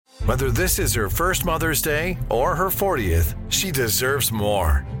Whether this is her first Mother's Day or her 40th, she deserves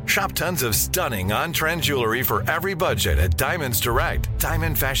more. Shop tons of stunning on-trend jewelry for every budget at Diamonds Direct.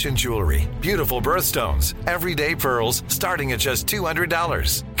 Diamond fashion jewelry, beautiful birthstones, everyday pearls starting at just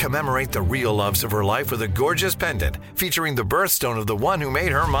 $200. Commemorate the real loves of her life with a gorgeous pendant featuring the birthstone of the one who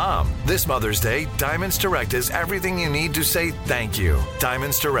made her mom. This Mother's Day, Diamonds Direct is everything you need to say thank you.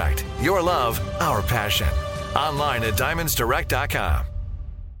 Diamonds Direct. Your love, our passion. Online at diamondsdirect.com.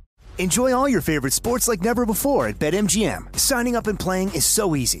 Enjoy all your favorite sports like never before at BetMGM. Signing up and playing is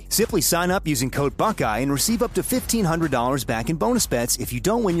so easy. Simply sign up using code Buckeye and receive up to $1,500 back in bonus bets if you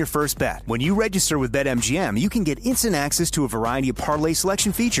don't win your first bet. When you register with BetMGM, you can get instant access to a variety of parlay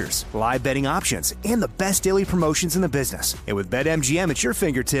selection features, live betting options, and the best daily promotions in the business. And with BetMGM at your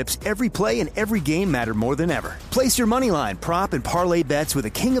fingertips, every play and every game matter more than ever. Place your moneyline, prop, and parlay bets with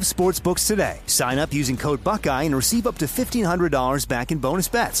the king of sportsbooks today. Sign up using code Buckeye and receive up to $1,500 back in bonus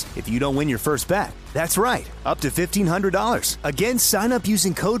bets if you don't win your first bet. That's right, up to $1,500. Again, sign up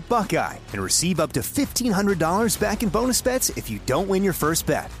using code Buckeye and receive up to $1,500 back in bonus bets if you don't win your first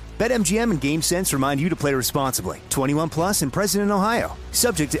bet. BetMGM and GameSense remind you to play responsibly. 21 plus and present in Ohio.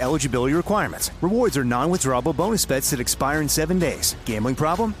 Subject to eligibility requirements. Rewards are non-withdrawable bonus bets that expire in 7 days. Gambling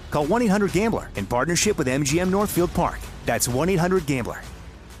problem? Call 1-800-GAMBLER in partnership with MGM Northfield Park. That's 1-800-GAMBLER.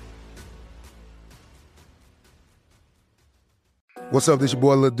 What's up, this your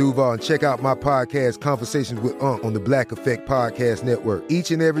boy Lil Duval, and check out my podcast, Conversations with Unc, on the Black Effect Podcast Network.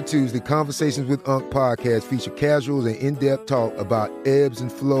 Each and every Tuesday, Conversations with Unc podcast feature casuals and in-depth talk about ebbs and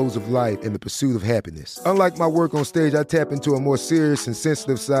flows of life and the pursuit of happiness. Unlike my work on stage, I tap into a more serious and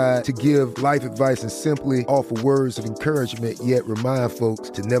sensitive side to give life advice and simply offer words of encouragement, yet remind folks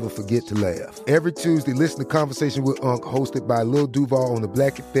to never forget to laugh. Every Tuesday, listen to Conversation with Unc, hosted by Lil Duval on the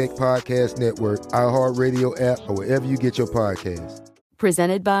Black Effect Podcast Network, iHeartRadio app, or wherever you get your podcasts.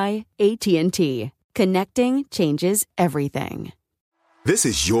 Presented by AT&T. Connecting changes everything. This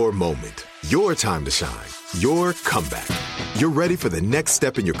is your moment, your time to shine, your comeback. You're ready for the next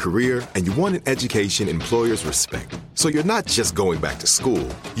step in your career, and you want an education employers respect. So you're not just going back to school,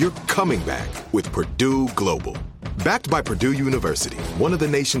 you're coming back with Purdue Global. Backed by Purdue University, one of the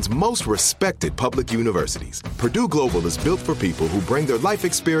nation's most respected public universities, Purdue Global is built for people who bring their life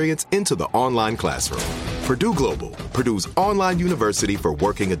experience into the online classroom. Purdue Global, Purdue's online university for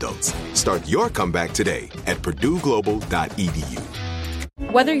working adults. Start your comeback today at purdueglobal.edu.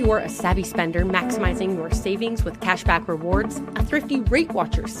 Whether you're a savvy spender maximizing your savings with cashback rewards, a thrifty rate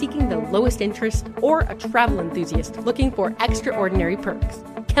watcher seeking the lowest interest, or a travel enthusiast looking for extraordinary perks,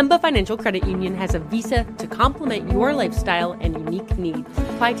 Kemba Financial Credit Union has a visa to complement your lifestyle and unique needs.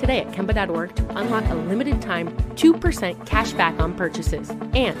 Apply today at Kemba.org to unlock a limited-time 2% cash back on purchases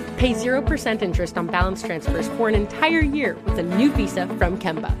and pay 0% interest on balance transfers for an entire year with a new visa from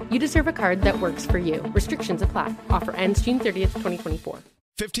Kemba. You deserve a card that works for you. Restrictions apply. Offer ends June 30th, 2024.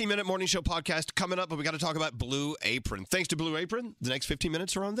 15-minute morning show podcast coming up, but we got to talk about Blue Apron. Thanks to Blue Apron, the next 15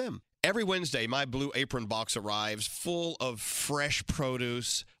 minutes are on them. Every Wednesday, my Blue Apron box arrives full of fresh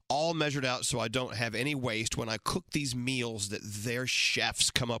produce, all measured out so I don't have any waste when I cook these meals that their chefs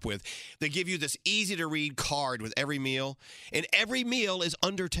come up with. They give you this easy-to-read card with every meal, and every meal is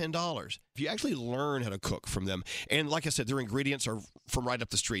under $10. If you actually learn how to cook from them, and like I said, their ingredients are from right up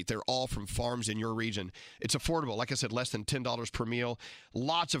the street. They're all from farms in your region. It's affordable. Like I said, less than $10 per meal.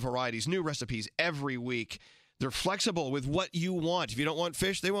 Lots of varieties, new recipes every week. They're flexible with what you want. If you don't want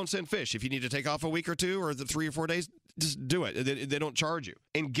fish, they won't send fish. If you need to take off a week or two or the 3 or 4 days, just do it. They don't charge you.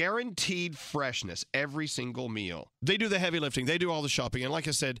 And guaranteed freshness every single meal. They do the heavy lifting. They do all the shopping. And like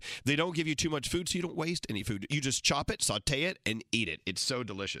I said, they don't give you too much food, so you don't waste any food. You just chop it, saute it, and eat it. It's so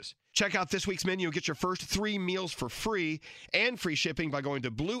delicious. Check out this week's menu. Get your first 3 meals for free and free shipping by going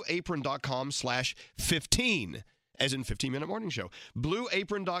to blueapron.com/15. As in 15-minute morning show.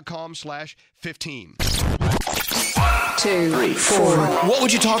 blueapron.com/15. 2, 3, 4. What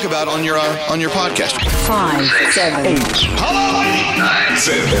would you talk about on your podcast? 5, 7, 8. Hello, 9,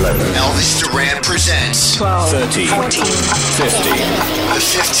 10, 11. Elvis Duran presents 12, 13, 14, 15. The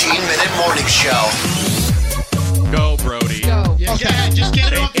 15-minute morning show. Go, Brody. Go. Yeah, Okay. just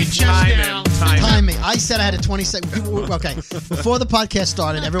get it off your chest now. Time me. I said I had a 20-second. Okay. Before the podcast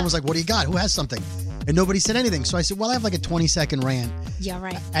started, everyone was like, what do you got? Who has something? And nobody said anything. So I said, well, I have like a 20-second rant. Yeah,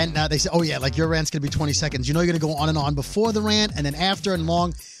 right. And they said, oh, yeah, like your rant's going to be 20 seconds. You know you're going to go on and on before the rant and then after and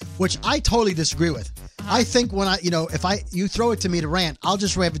long, which I totally disagree with. I think when if you throw it to me to rant, I'll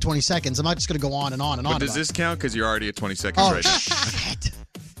just rant for 20 seconds. I'm not just going to go on and on and on. But does this count? Because you're already at 20 seconds right now. Shit.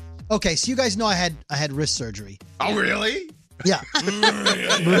 Okay, so you guys know I had wrist surgery. Oh, really? Yeah.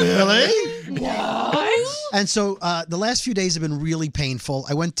 Really? What? And so the last few days have been really painful.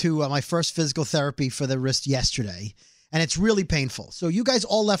 I went to my first physical therapy for the wrist yesterday, and it's really painful. So you guys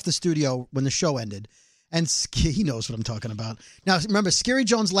all left the studio when the show ended, and he knows what I'm talking about. Now, remember, Scary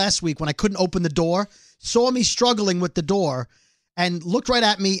Jones last week when I couldn't open the door, saw me struggling with the door, and looked right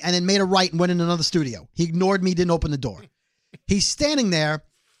at me and then made a right and went in another studio. He ignored me, didn't open the door. He's standing there,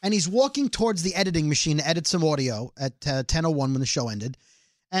 and he's walking towards the editing machine to edit some audio at 10:01 when the show ended.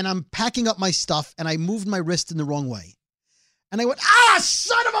 And I'm packing up my stuff, and I moved my wrist in the wrong way. And I went,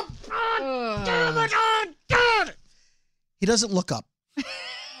 son of a... damn it, God. He doesn't look up. Oh,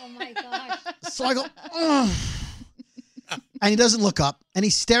 my gosh. So I go, ugh. And he doesn't look up, and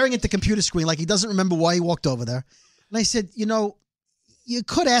he's staring at the computer screen like he doesn't remember why he walked over there. And I said, you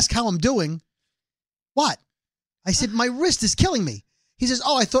could ask how I'm doing. What? I said, my wrist is killing me. He says,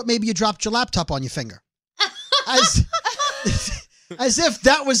 I thought maybe you dropped your laptop on your finger. As if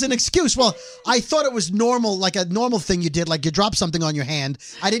that was an excuse. Well, I thought it was normal, like a normal thing you did, like you dropped something on your hand.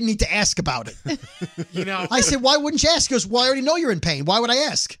 I didn't need to ask about it. I said, why wouldn't you ask? He goes, well, I already know you're in pain. Why would I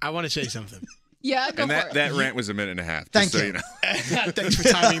ask? I want to say something. Yeah, go and for it. that rant was a minute and a half. Thank just you. So you know. Thanks for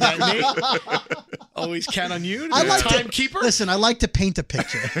timing that, Nate. Always count on you to be a timekeeper. Listen, I like to paint a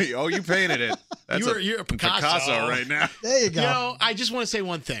picture. Oh, you painted it. That's you're a Picasso right now. There you go. I just want to say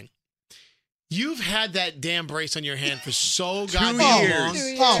one thing. You've had that damn brace on your hand for so 2 goddamn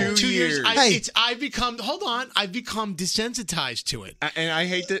years. long. 2 years. I've become desensitized to it. And I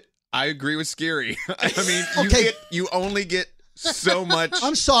hate that. I agree with Scary. I mean, you only get so much.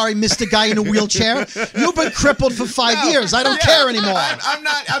 I'm sorry, Mr. Guy in a wheelchair. You've been crippled for 5 years. I don't care anymore. I'm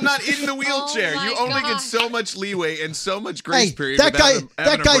not in the wheelchair. You only get so much leeway and so much grace period. That guy's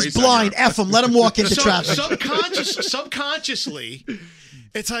blind. F him. Let him walk into traffic. Subconsciously,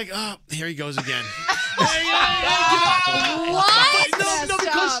 it's like, oh, here he goes again. What?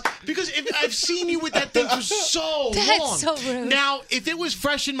 No, because if I've seen you with that thing for so long. That's so rude. Now, if it was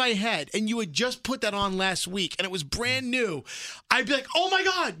fresh in my head and you had just put that on last week and it was brand new, I'd be like, oh my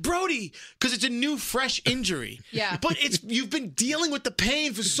God, Brody, because it's a new, fresh injury. Yeah. But you've been dealing with the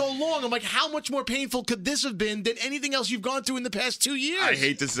pain for so long. I'm like, how much more painful could this have been than anything else you've gone through in the past 2 years? I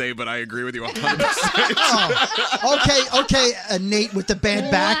hate to say, but I agree with you 100%. Okay, Nate with the bad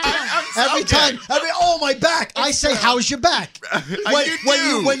back. Every time, my back. I say, how's your back?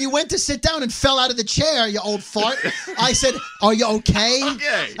 When you went to sit down and fell out of the chair, you old fart, I said, are you okay?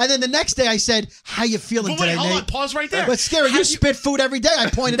 Okay. And then the next day I said, how you feeling today, hold Nate? on, pause right there. But Scary, you spit food every day. I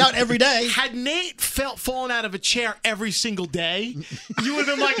pointed out every day. Had Nate fallen out of a chair every single day, you would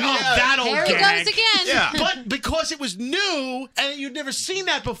have been like, that old There gag. he goes again. Yeah. But because it was new and you'd never seen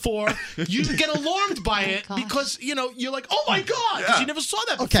that before, you get alarmed by it because, you're like, oh my God, because you never saw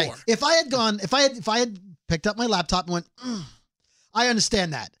that before. Okay, if I had picked up my laptop and went, I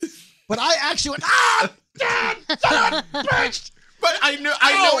understand that. But I actually went, Dad, son of a bitch! But I know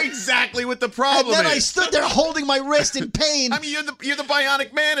exactly what the problem and then is. I stood there holding my wrist in pain. I mean, you're the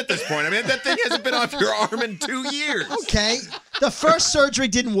bionic man at this point. I mean, that thing hasn't been off your arm in 2 years. Okay. The first surgery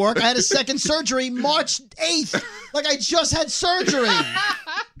didn't work. I had a second surgery March 8th. Like I just had surgery.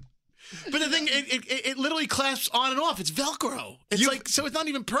 But the thing, it literally clasps on and off. It's Velcro. So it's not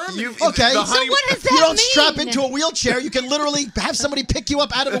even permanent. Okay. So what does that You don't mean? strap into a wheelchair. You can literally have somebody pick you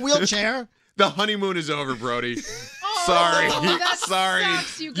up out of a wheelchair. The honeymoon is over, Brody. Sorry. that Sorry.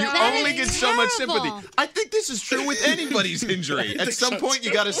 sucks, you guys. You That only is get so much terrible. sympathy. I think this is true with anybody's injury. At some point,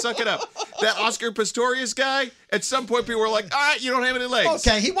 you got to suck it up. That Oscar Pistorius guy, at some point, people were like, all right, you don't have any legs.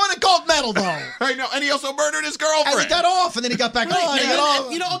 Okay, he won a gold medal, though. I know, and he also murdered his girlfriend. And he got off, and then he got back on. He got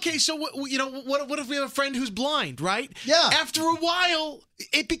off. Okay, so what if we have a friend who's blind, right? Yeah. After a while,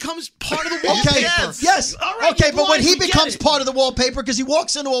 it becomes part of the wallpaper. Okay, yes. All right, Okay, you're but when blind, he we get becomes it. part of the wallpaper because he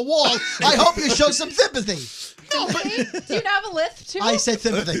walks into a wall, I hope you show some sympathy. No, but Do you have a lisp too? I said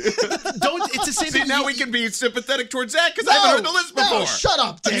sympathy. it's the same See, thing. now we can be sympathetic towards Zach because I haven't heard the list before. No, shut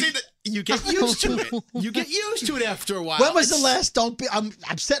up, Dick. See, that- You get used to it. You get used to it after a while. When was the last? I'm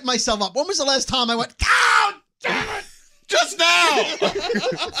setting myself up. When was the last time I went? God damn it! Just now.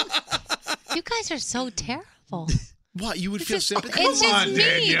 You guys are so terrible. What, you would feel sympathy? It's just on, me.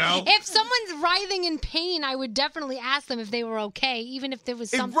 Danielle. If someone's writhing in pain, I would definitely ask them if they were okay, even if there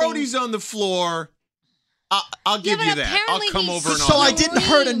was If something. Brody's on the floor, I'll give but you that. I'll apparently come he's over and So on I that. didn't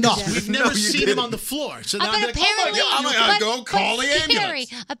hurt enough. We've No, never you seen him didn't. on the floor. So now But I'm like, oh my apparently, God. I'm gonna go call the Scary,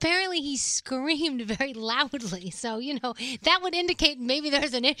 ambulance. apparently he screamed very loudly, so that would indicate maybe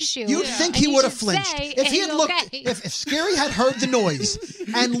there's an issue. You'd think And he you would have should flinched say, if he "Are had you looked. okay?" If Scary had heard the noise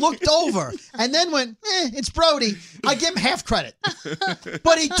and looked over and then went, it's Brody. I give him half credit,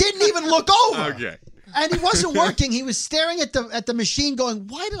 but he didn't even look over. Okay. And he wasn't working. He was staring at the machine going,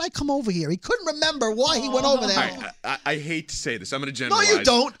 why did I come over here? He couldn't remember why he went over there. I hate to say this. I'm going to No, generalize. you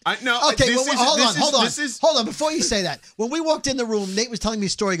don't. Okay, hold on. Before you say that, when we walked in the room, Nate was telling me a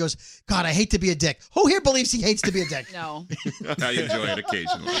story. He goes, God, I hate to be a dick. Who here believes he hates to be a dick? No. I enjoy it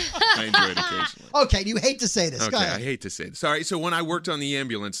occasionally. Okay, you hate to say this. Go Okay, ahead. I hate to say this. Sorry. So when I worked on the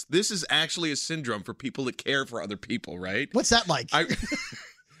ambulance, this is actually a syndrome for people that care for other people, right? What's that like?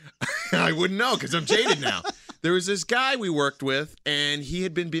 I wouldn't know because I'm jaded now. There was this guy we worked with, and he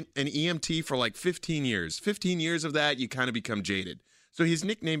had been an EMT for like 15 years. 15 years of that, you kind of become jaded. So his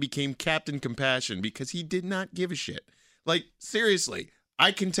nickname became Captain Compassion because he did not give a shit. Like, seriously,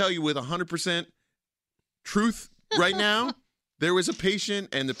 I can tell you with 100% truth right now, there was a patient,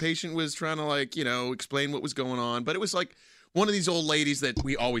 and the patient was trying to, explain what was going on. But it was like one of these old ladies that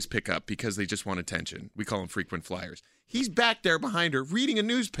we always pick up because they just want attention. We call them frequent flyers. He's back there behind her reading a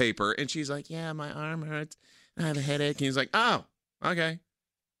newspaper, and she's like, yeah, my arm hurts. I have a headache. And he's like, oh, okay.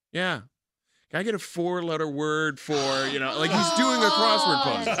 Yeah. Can I get a 4-letter word for, like he's doing a crossword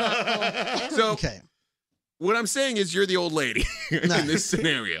puzzle. So what I'm saying is you're the old lady in this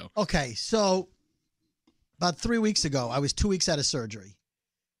scenario. Okay, so about 3 weeks ago, I was 2 weeks out of surgery.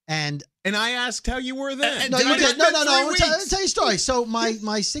 And I asked how you were then. No, you did. No. I'll tell you a story. So my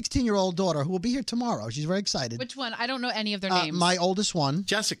 16-year-old daughter, who will be here tomorrow, she's very excited. Which one? I don't know any of their names. My oldest one.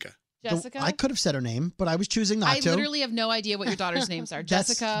 Jessica. Jessica? I could have said her name, but I was choosing not to. I literally have no idea what your daughter's names are.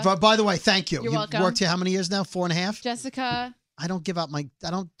 Jessica. By the way, thank you. You're welcome. You've worked here how many years now? 4.5? Jessica. I don't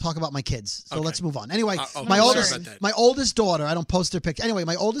talk about my kids. So let's move on. Anyway, okay. my oldest daughter, I don't post her picture. Anyway,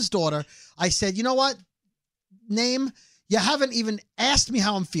 my oldest daughter, I said, you know what? Name, you haven't even asked me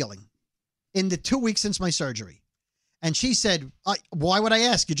how I'm feeling in the 2 weeks since my surgery. And she said, why would I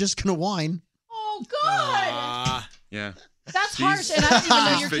ask? You're just going to whine. Oh, God. Yeah. That's harsh, and I don't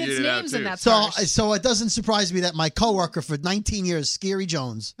even know your kids' names, and that's harsh. So it doesn't surprise me that my coworker for 19 years, Scary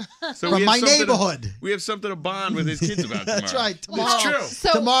Jones, So from my neighborhood. We have something to bond with his kids about tomorrow. That's right. It's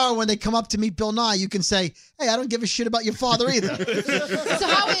true. Tomorrow, when they come up to meet Bill Nye, you can say, hey, I don't give a shit about your father either. So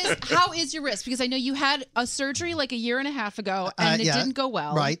how is your wrist? Because I know you had a surgery like a year and a half ago, and it didn't go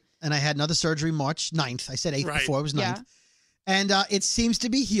well. Right. And I had another surgery March 9th. I said 8th before. It was 9th. Yeah. And it seems to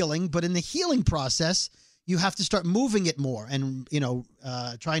be healing, but in the healing process, you have to start moving it more and,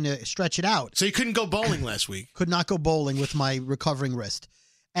 trying to stretch it out. So you couldn't go bowling last week? Could not go bowling with my recovering wrist.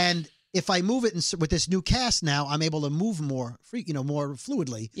 And if I move it with this new cast now, I'm able to move more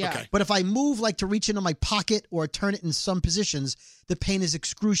fluidly. Yeah. Okay. But if I move like to reach into my pocket or turn it in some positions, the pain is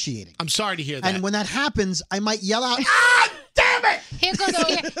excruciating. I'm sorry to hear that. And when that happens, I might yell out, ah, damn it!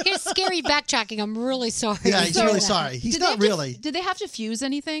 Here's Scary backtracking. I'm really sorry. Yeah, he's really sorry. He's not really. Did they have to fuse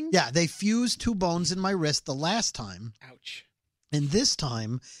anything? Yeah, they fused 2 bones in my wrist the last time. Ouch. And this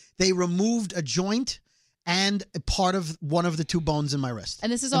time, they removed a joint and a part of one of the 2 bones in my wrist.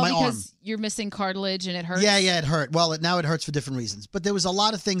 And this is all because you're missing cartilage and it hurts? Yeah, it hurt. Well, now it hurts for different reasons. But there was a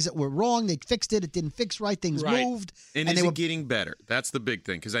lot of things that were wrong. They fixed it. It didn't fix right. Things moved. And is it getting better? That's the big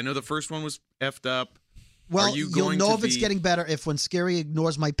thing. Because I know the first one was effed up. Well, you'll know if it's getting better if when Scary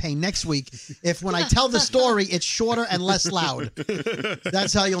ignores my pain next week, if when I tell the story, it's shorter and less loud.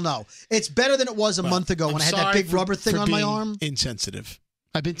 That's how you'll know. It's better than it was a month ago when I had that big rubber thing on my arm. Insensitive.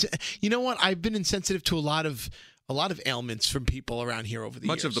 You know what? I've been insensitive to a lot of ailments from people around here over the years.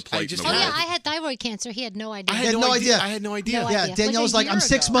 Much of the plate. I had thyroid cancer. He had no idea. I had no idea. Yeah, Danielle was like, I'm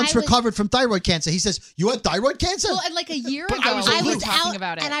 6 months recovered from thyroid cancer. He says, you had thyroid cancer? Well, and like a year ago, I was talking out,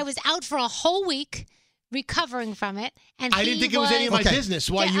 about it. and I was out for a whole week recovering from it. And I didn't think it was any of my business.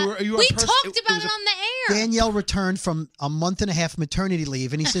 Why you were we talked about it on the air. Danielle returned from a month and a half maternity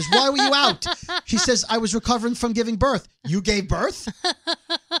leave, and he says, why were you out? She says, I was recovering from giving birth. You gave birth?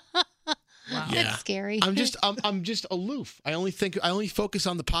 Wow. Yeah. That's scary. I'm just aloof. I only focus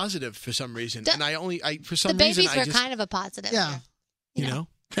on the positive for some reason, and for some reason the babies were kind of a positive. Yeah, you know.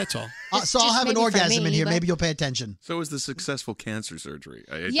 That's all. So I'll have an orgasm in here. Maybe you'll pay attention. So was the successful cancer surgery.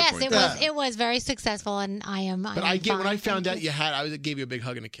 Yes, it was very successful, and I am. But when I found out you had, I gave you a big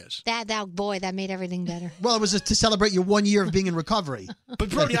hug and a kiss. That made everything better. Well, it was to celebrate your 1 year of being in recovery. But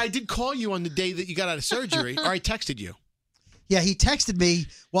Brody, I did call you on the day that you got out of surgery, or I texted you. Yeah, he texted me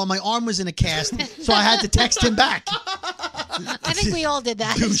while my arm was in a cast, so I had to text him back. I think we all did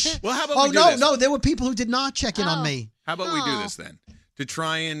that. Well, how about we do this? No, there were people who did not check in on me. How about we do this then? To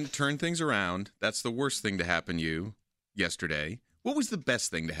try and turn things around, that's the worst thing to happen to you yesterday. What was the best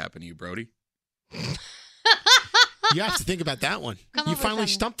thing to happen to you, Brody? You have to think about that one. You finally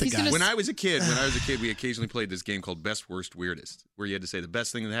stumped the guy. When I was a kid, we occasionally played this game called Best, Worst, Weirdest, where you had to say the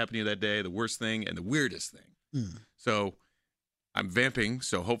best thing that happened to you that day, the worst thing, and the weirdest thing. So I'm vamping,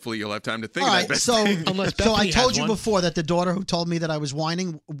 so hopefully you'll have time to think All of right, that best so thing. so I told you before that the daughter who told me that I was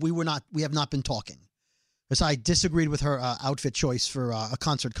whining, we have not been talking. Because I disagreed with her outfit choice for a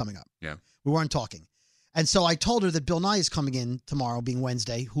concert coming up. Yeah. We weren't talking. And so I told her that Bill Nye is coming in tomorrow, being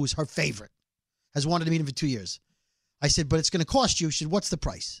Wednesday, who's her favorite, has wanted to meet him for 2 years. I said, but it's going to cost you. She said, what's the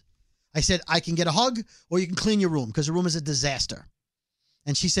price? I said, I can get a hug or you can clean your room because the room is a disaster.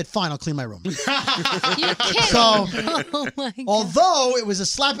 And she said, fine, I'll clean my room. You're kidding. So, Oh my God. although it was a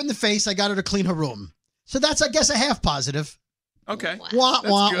slap in the face, I got her to clean her room. So that's, I guess, a half positive. Okay. Wah,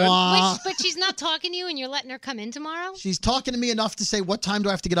 wah, wah. But she's not talking to you and you're letting her come in tomorrow? She's talking to me enough to say, what time do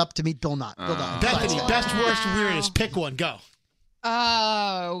I have to get up to meet Bill Nye? Bethany, best, worst, weirdest. Pick one. Go.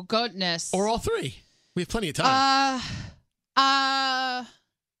 Oh, goodness. Or all three. We have plenty of time.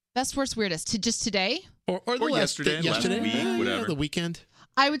 Best, worst, weirdest. To just today? Or last week, whatever. The weekend.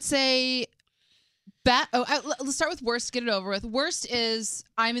 I would say let's start with worst, get it over with. Worst is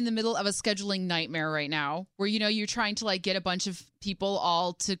I'm in the middle of a scheduling nightmare right now where, you're trying to get a bunch of people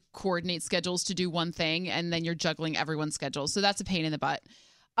all to coordinate schedules to do one thing and then you're juggling everyone's schedules. So that's a pain in the butt.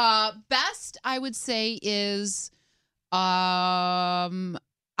 Best, I would say, is I've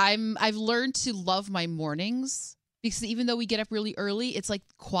learned to love my mornings. Because even though we get up really early, it's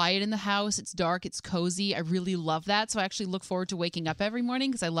quiet in the house. It's dark. It's cozy. I really love that. So I actually look forward to waking up every morning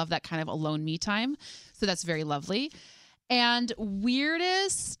because I love that kind of alone me time. So that's very lovely. And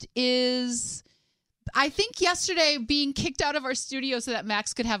weirdest is, I think yesterday being kicked out of our studio so that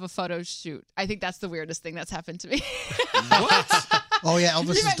Max could have a photo shoot. I think that's the weirdest thing that's happened to me. What? Oh, yeah,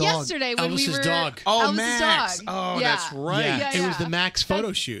 Elvis's dog. Yesterday when we Elvis's were... dog. Oh, Elvis's Max. dog. Oh, Yeah. that's right. Yeah, it was the Max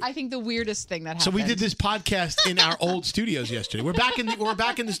photo shoot. I think the weirdest thing that happened. So we did this podcast in our old studios yesterday. We're back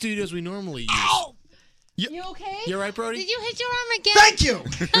in the studios we normally use. You okay? You all right, Brody? Did you hit your arm again? Thank you.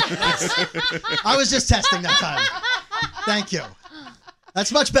 I was just testing that time. Thank you.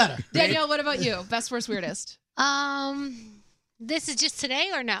 That's much better. Danielle, what about you? Best, worst, weirdest? This is just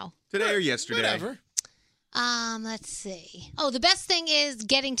today or no? Today or yesterday? Whatever. Let's see. Oh, the best thing is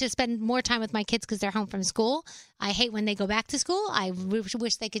getting to spend more time with my kids because they're home from school. I hate when they go back to school. I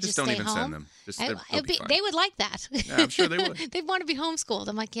wish they could just don't stay even home. send them. They would like that. Yeah, I'm sure they would. They'd want to be homeschooled.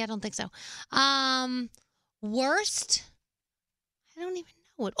 I'm like, yeah, I don't think so. Worst? I don't even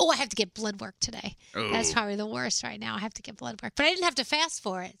know it. Oh, I have to get blood work today. Oh. That's probably the worst right now. I have to get blood work. But I didn't have to fast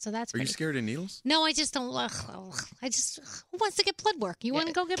for it, so that's Are you scared of needles? No, I just don't. Who wants to get blood work? You want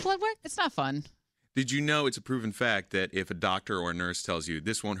to go get blood work? It's not fun. Did you know it's a proven fact that if a doctor or a nurse tells you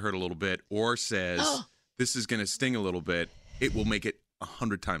this won't hurt a little bit or says this is going to sting a little bit, it will make it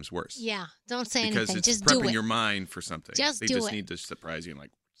 100 times worse? Yeah, don't say because anything. It's Just prepping do it. your mind for something. Just they do just it. need to surprise you and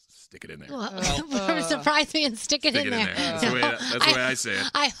stick it in there. Surprise me and stick it in there. That's the way I say it.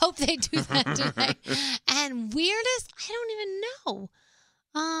 I hope they do that today. And weirdest? I don't even know.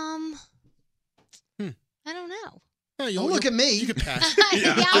 I don't know. Don't look at me. You could pass.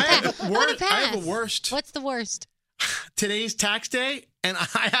 Yeah, I have a worst. What's the worst? Today's tax day, and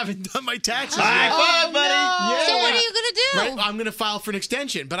I haven't done my taxes High yet. five, buddy. No. So what are you gonna do? Right, I'm gonna file for an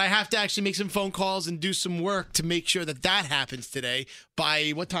extension, but I have to actually make some phone calls and do some work to make sure that happens today.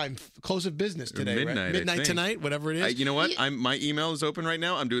 By what time? Close of business today, Midnight, right? I Midnight think. tonight, whatever it is. You know what? My email is open right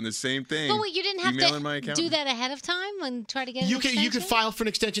now. I'm doing the same thing. But wait, you didn't have Emailing my to accountant. do that ahead of time and try to get an You extension? can file for an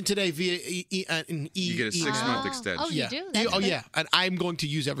extension today via You get a 6-month extension. Oh, you yeah. do? That's good. Yeah, and I'm going to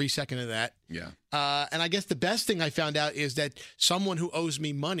use every second of that. Yeah. And I guess the best thing I found out is that someone who owes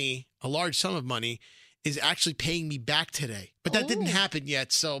me money, a large sum of money, is actually paying me back today. But that didn't happen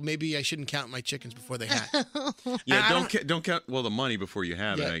yet, so maybe I shouldn't count my chickens before they hatch. Yeah, don't count the money before you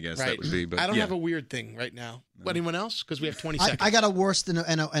have it, I guess right. that would be. But I don't yeah. have a weird thing right now. Anyone else? Because we have 20 seconds. I got a worst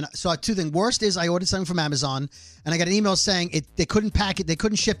and so two things. Worst is I ordered something from Amazon and I got an email saying they couldn't pack it, they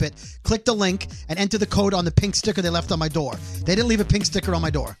couldn't ship it. Click the link and enter the code on the pink sticker they left on my door. They didn't leave a pink sticker on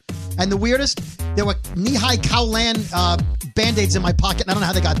my door. And the weirdest, there were knee-high Cowland Band-Aids in my pocket. And I don't know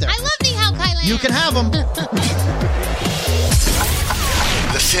how they got there. I love Nihao Kailan. You can have them.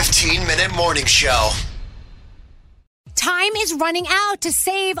 The 15-minute morning show. Time is running out to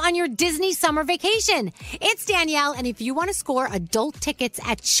save on your Disney summer vacation. It's Danielle, and if you want to score adult tickets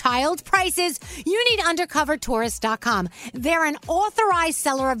at child prices, you need UndercoverTourist.com. They're an authorized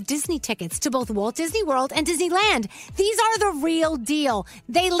seller of Disney tickets to both Walt Disney World and Disneyland. These are the real deal.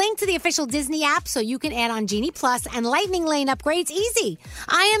 They link to the official Disney app so you can add on Genie Plus and Lightning Lane upgrades easy.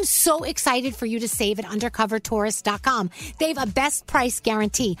 I am so excited for you to save at UndercoverTourist.com. They have a best price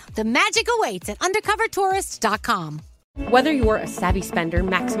guarantee. The magic awaits at UndercoverTourist.com. Whether you're a savvy spender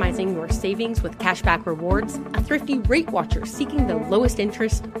maximizing your savings with cashback rewards, a thrifty rate watcher seeking the lowest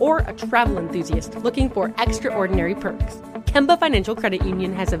interest, or a travel enthusiast looking for extraordinary perks, Kemba Financial Credit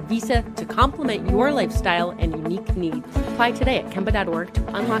Union has a visa to complement your lifestyle and unique needs. Apply today at Kemba.org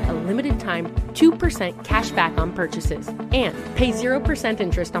to unlock a limited-time 2% cash back on purchases and pay 0%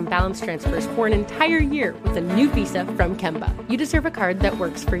 interest on balance transfers for an entire year with a new visa from Kemba. You deserve a card that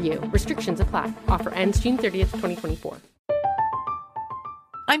works for you. Restrictions apply. Offer ends June 30th, 2024.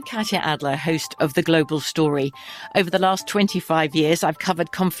 I'm Katya Adler, host of The Global Story. Over the last 25 years, I've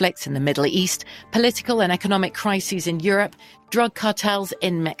covered conflicts in the Middle East, political and economic crises in Europe, drug cartels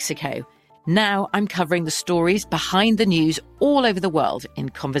in Mexico. Now I'm covering the stories behind the news all over the world in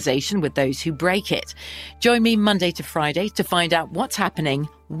conversation with those who break it. Join me Monday to Friday to find out what's happening,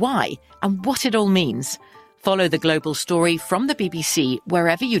 why, and what it all means. Follow The Global Story from the BBC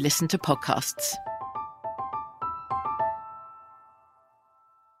wherever you listen to podcasts.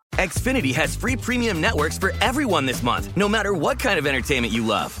 Xfinity has free premium networks for everyone this month, no matter what kind of entertainment you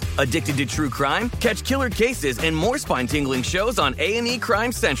love. Addicted to true crime? Catch killer cases and more spine-tingling shows on A&E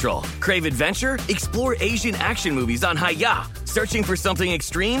Crime Central. Crave adventure? Explore Asian action movies on Hi-YAH. Searching for something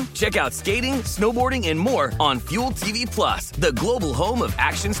extreme? Check out skating, snowboarding, and more on Fuel TV Plus, the global home of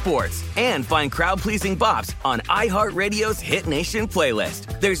action sports. And find crowd-pleasing bops on iHeartRadio's Hit Nation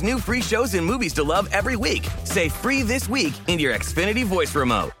playlist. There's new free shows and movies to love every week. Say free this week in your Xfinity voice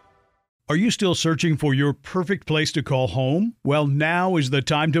remote. Are you still searching for your perfect place to call home? Well, now is the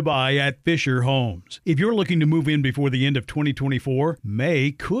time to buy at Fisher Homes. If you're looking to move in before the end of 2024,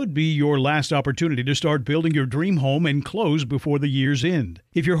 May could be your last opportunity to start building your dream home and close before the year's end.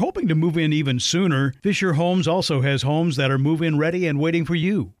 If you're hoping to move in even sooner, Fisher Homes also has homes that are move-in ready and waiting for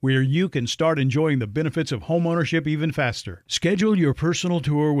you, where you can start enjoying the benefits of homeownership even faster. Schedule your personal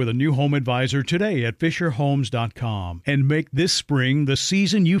tour with a new home advisor today at FisherHomes.com and make this spring the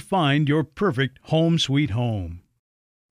season you find your perfect home sweet home.